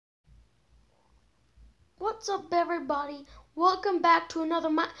What's up, everybody? Welcome back to another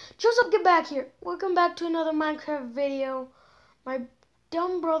Joseph, get back here. Welcome back to another Minecraft video. My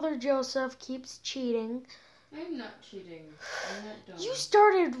dumb brother Joseph keeps cheating. I'm not cheating. I'm not dumb. You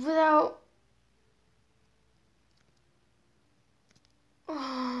started without... You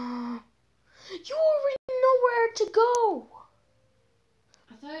already know where to go.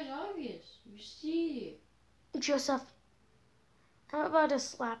 I thought it was obvious. You see. Joseph, I'm about to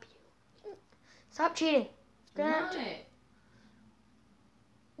slap you. Stop cheating. Not.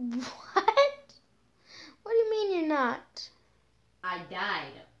 What? What do you mean you're not? I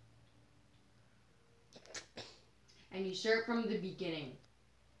died. And you start from the beginning.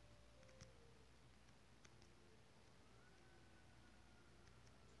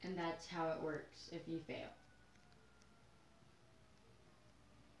 And that's how it works if you fail.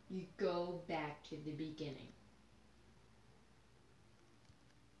 You go back to the beginning.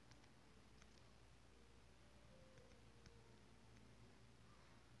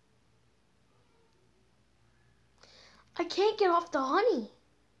 I can't get off the honey.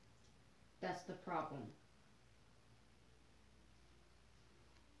 That's the problem.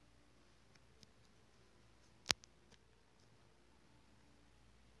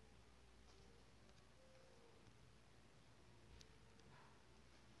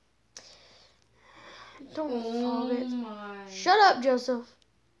 Don't fall it. My. Shut up, Joseph.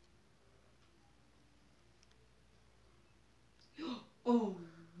 Oh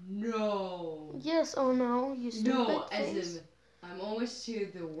no. Yes, oh no, you stupid No, face. as in I'm almost to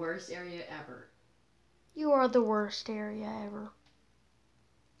the worst area ever. You are the worst area ever.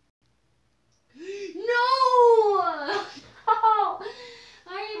 No! No!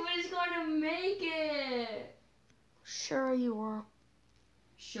 I was going to make it. Sure you were.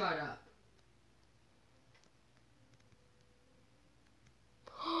 Shut up.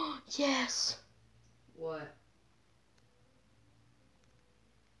 Yes. What?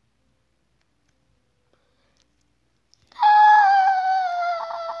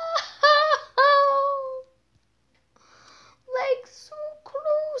 Like so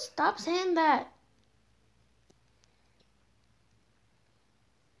close. Stop saying that.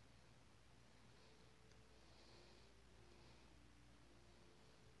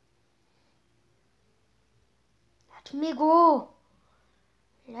 Let me go.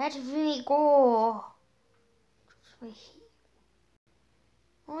 Let me go.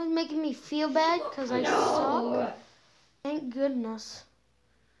 Always making me feel bad because I suck. Thank goodness.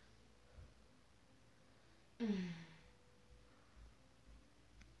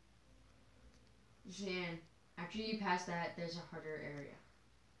 Jan, after you pass that, there's a harder area.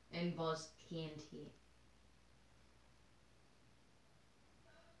 It involves TNT.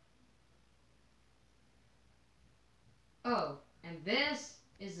 Oh, and this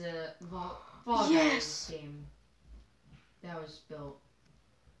is a Fall Guys game that was built.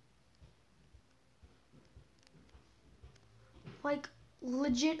 Like,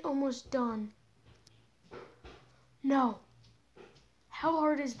 legit almost done. No. How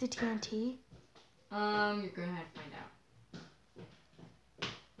hard is the TNT? You're gonna have to find out.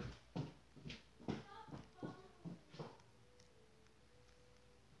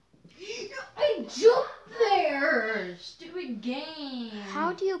 I jumped there! Stupid game!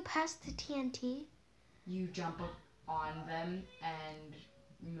 How do you pass the TNT? You jump up on them and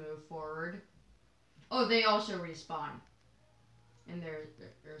move forward. Oh, they also respawn. In their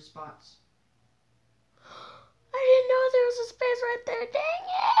spots. I didn't know there was a space right there. Dang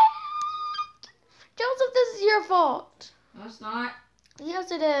it! Joseph, this is your fault. No, it's not.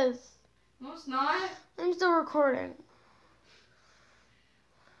 Yes, it is. No, it's not. I'm still recording.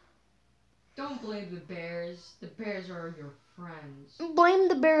 Don't blame the bears. The bears are your friends. Blame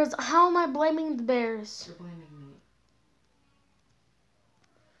the bears. How am I blaming the bears? You're blaming me.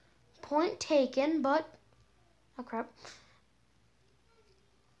 Point taken, but... Oh, crap.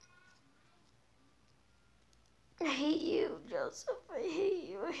 I hate you, Joseph. I hate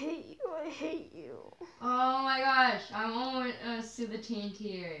you. I hate you. I hate you. Oh my gosh. I'm almost to the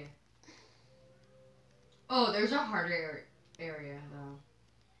TNT area. Oh, there's a harder area, though.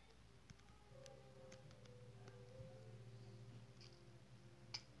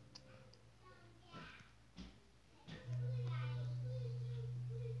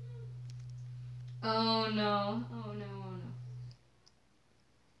 Oh no. Oh no.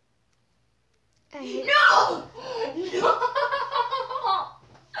 Oh no. No! No!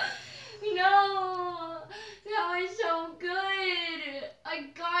 No! That was so good! I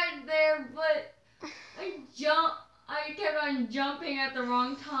got there, but I kept on jumping at the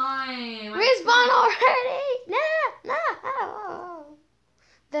wrong time. Respawn already! Nah, nah.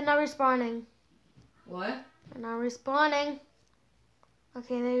 They're not respawning. What? They're not respawning.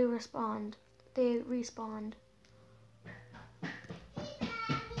 Okay, they respond. They respawned.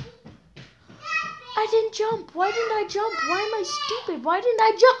 I didn't jump. Why didn't I jump? Why am I stupid? Why didn't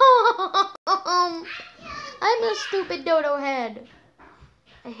I jump? I'm a stupid dodo head.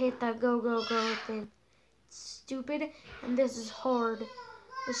 I hate that go thing. It's stupid, and this is hard.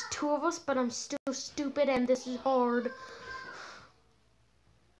 There's two of us, but I'm still stupid, and this is hard.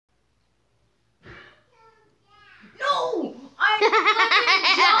 No! I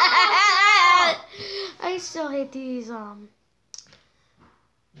I still hate these, Can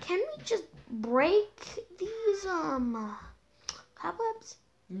we just break these, cobwebs?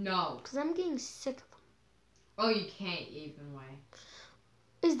 No. Because I'm getting sick of them. Oh, you can't even way.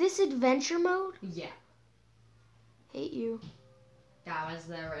 Is this adventure mode? Yeah. Hate you. That was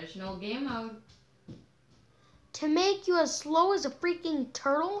the original game mode. To make you as slow as a freaking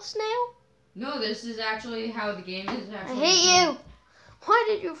turtle snail? No, this is actually how the game is I actually. hate you. Why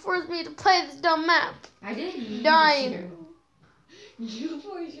did you force me to play this dumb map? I didn't. Dying. You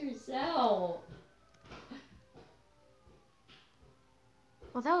forced yourself.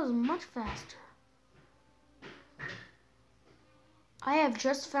 Well, that was much faster. I have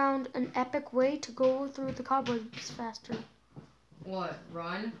just found an epic way to go through the cobwebs faster. What?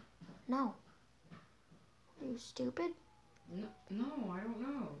 Run? No. Are you stupid? No, I don't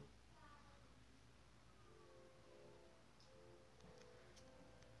know.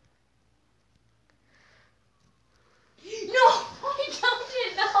 No! I jumped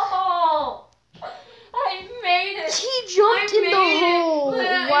in the hole! I made it! He jumped in the hole!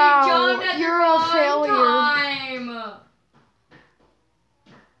 Wow, you're a failure. Time.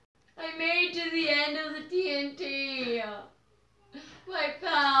 I made it to the end of the TNT. My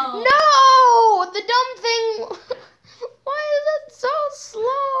pal. No! The dumb thing. Why is it so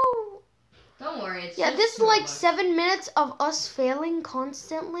slow? Don't worry, it's Yeah, just this is too like much. 7 minutes of us failing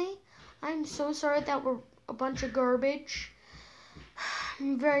constantly. I'm so sorry that we're a bunch of garbage.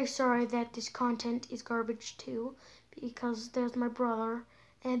 I'm very sorry that this content is garbage too, because there's my brother,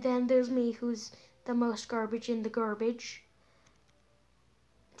 and then there's me, who's the most garbage in the garbage.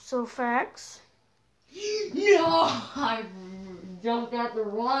 So facts. No! I jumped at the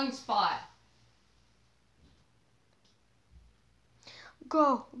wrong spot.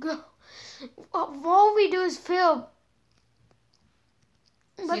 Go. All we do is fail.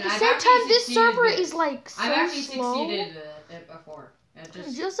 But at the same time, this server is like so I've actually slow. succeeded it before.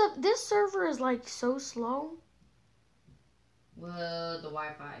 This server is like so slow. Well, the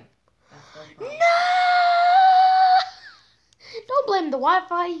Wi-Fi. That's the No! problem. Don't blame the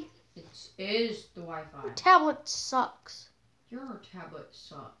Wi-Fi. It is the Wi-Fi. Your tablet sucks. Your tablet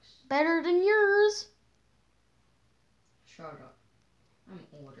sucks. Better than yours. Shut up. I'm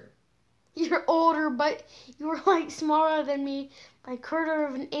older. You're older, but you're like smaller than me by a quarter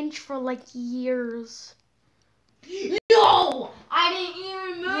of an inch for like years. No! I didn't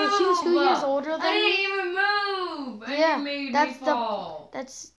even move! Yeah, he was 2 years older than I didn't me. even move! And Yeah, you made that's me fall.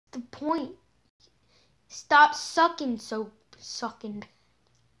 That's the point. Stop sucking so sucking.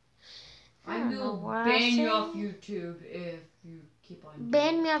 I don't know will what I ban you said. off YouTube if you keep on doing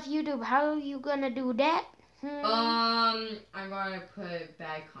Ban it. me off YouTube. How are you gonna do that? I'm gonna put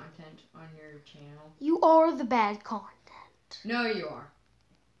bad content on your channel. You are the bad content. No, you are.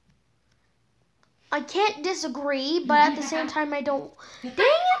 I can't disagree, but at the same time, I don't. Dang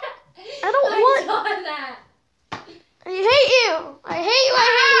it! I don't I want. saw that. I hate you! I hate you! I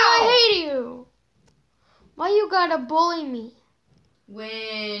hate you! I hate you! Why you gotta bully me?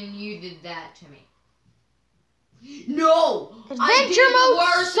 When you did that to me. No! I Adventure did the mode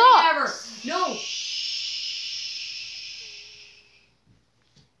worst sucks. thing ever. No.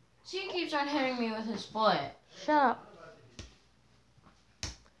 She keeps on hitting me with his foot. Shut up.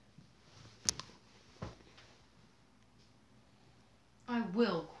 I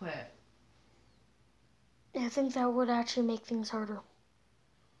will quit. I think that would actually make things harder.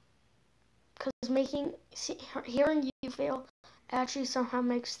 Because hearing you fail actually somehow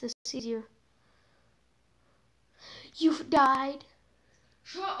makes this easier. You've died.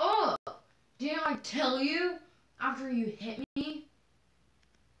 Shut up! Didn't I tell you after you hit me?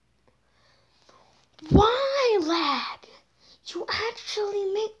 Why lag? You actually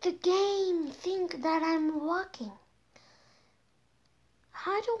make the game think that I'm walking.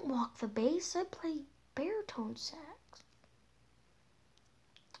 I don't walk the bass, I play baritone sax.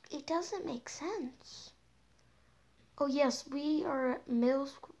 It doesn't make sense. Oh yes, we are at middle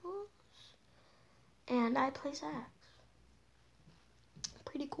school, and I play sax.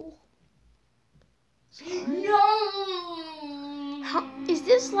 Pretty cool. Sorry. No! Is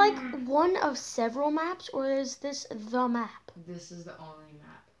this like one of several maps, or is this the map? This is the only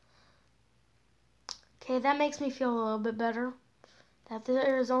map. Okay, that makes me feel a little bit better. That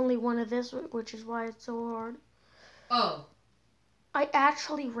there is only one of this, which is why it's so hard. Oh. I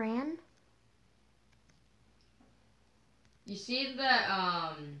actually ran. You see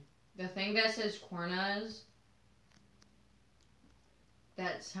the thing that says Cornas?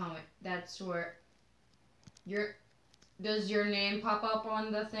 That's where does your name pop up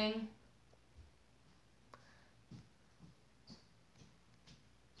on the thing?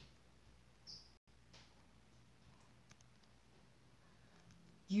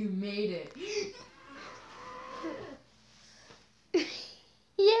 You made it.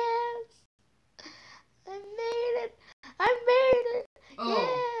 Yes. I made it. I made it.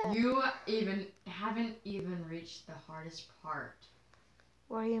 Oh, yeah. You haven't even reached the hardest part.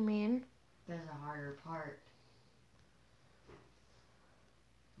 What do you mean? There's a harder part.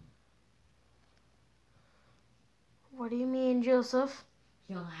 What do you mean, Joseph?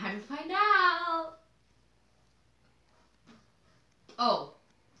 You'll have to find out. Oh,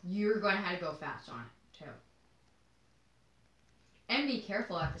 you're going to have to go fast on it, too. And be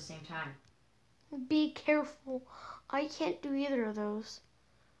careful at the same time. Be careful. I can't do either of those.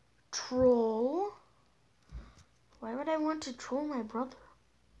 Troll? Why would I want to troll my brother?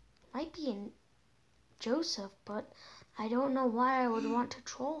 Might be in Joseph, but I don't know why I would want to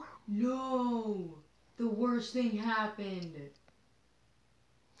troll him. No! The worst thing happened.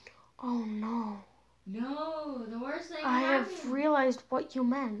 Oh no. No, the worst thing I happened. have realized what you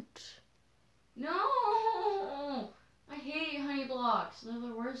meant. No! I hate honey blocks. They're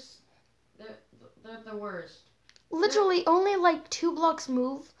the worst. They're the worst. Literally only like 2 blocks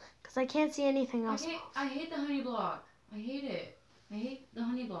move because I can't see anything else. I hate the honey block. I hate it. I hate the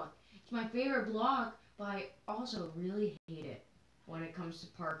honey block. It's my favorite block, but I also really hate it when it comes to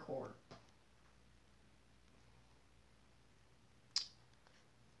parkour.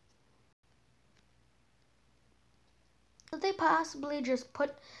 Could they possibly just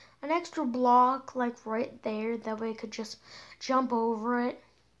put an extra block like right there? That way I could just jump over it.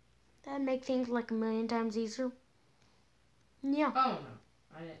 That'd make things like a million times easier. Yeah. Oh no.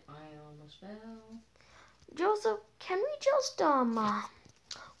 I almost fell. Joseph, can we just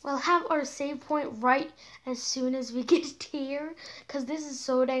well, have our save point right as soon as we get here? Cause this is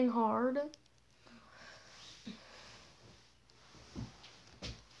so dang hard.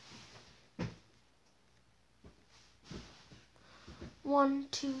 One,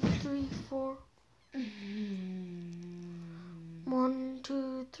 two, three, four. 1,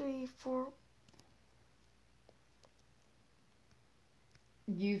 2, 3, 4.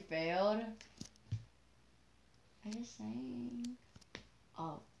 You failed? I'm just saying.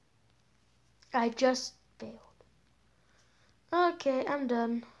 Oh. I just failed. Okay, I'm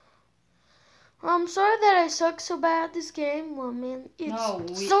done. I'm sorry that I suck so bad at this game. Well, man,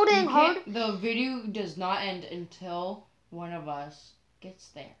 it's so dang hard. The video does not end until one of us gets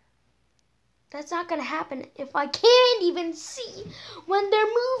there. That's not gonna happen if I can't even see when they're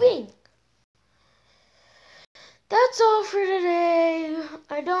moving. That's all for today.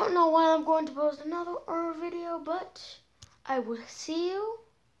 I don't know when I'm going to post another video, but I will see you.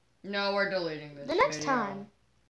 No, we're deleting this the next video. time.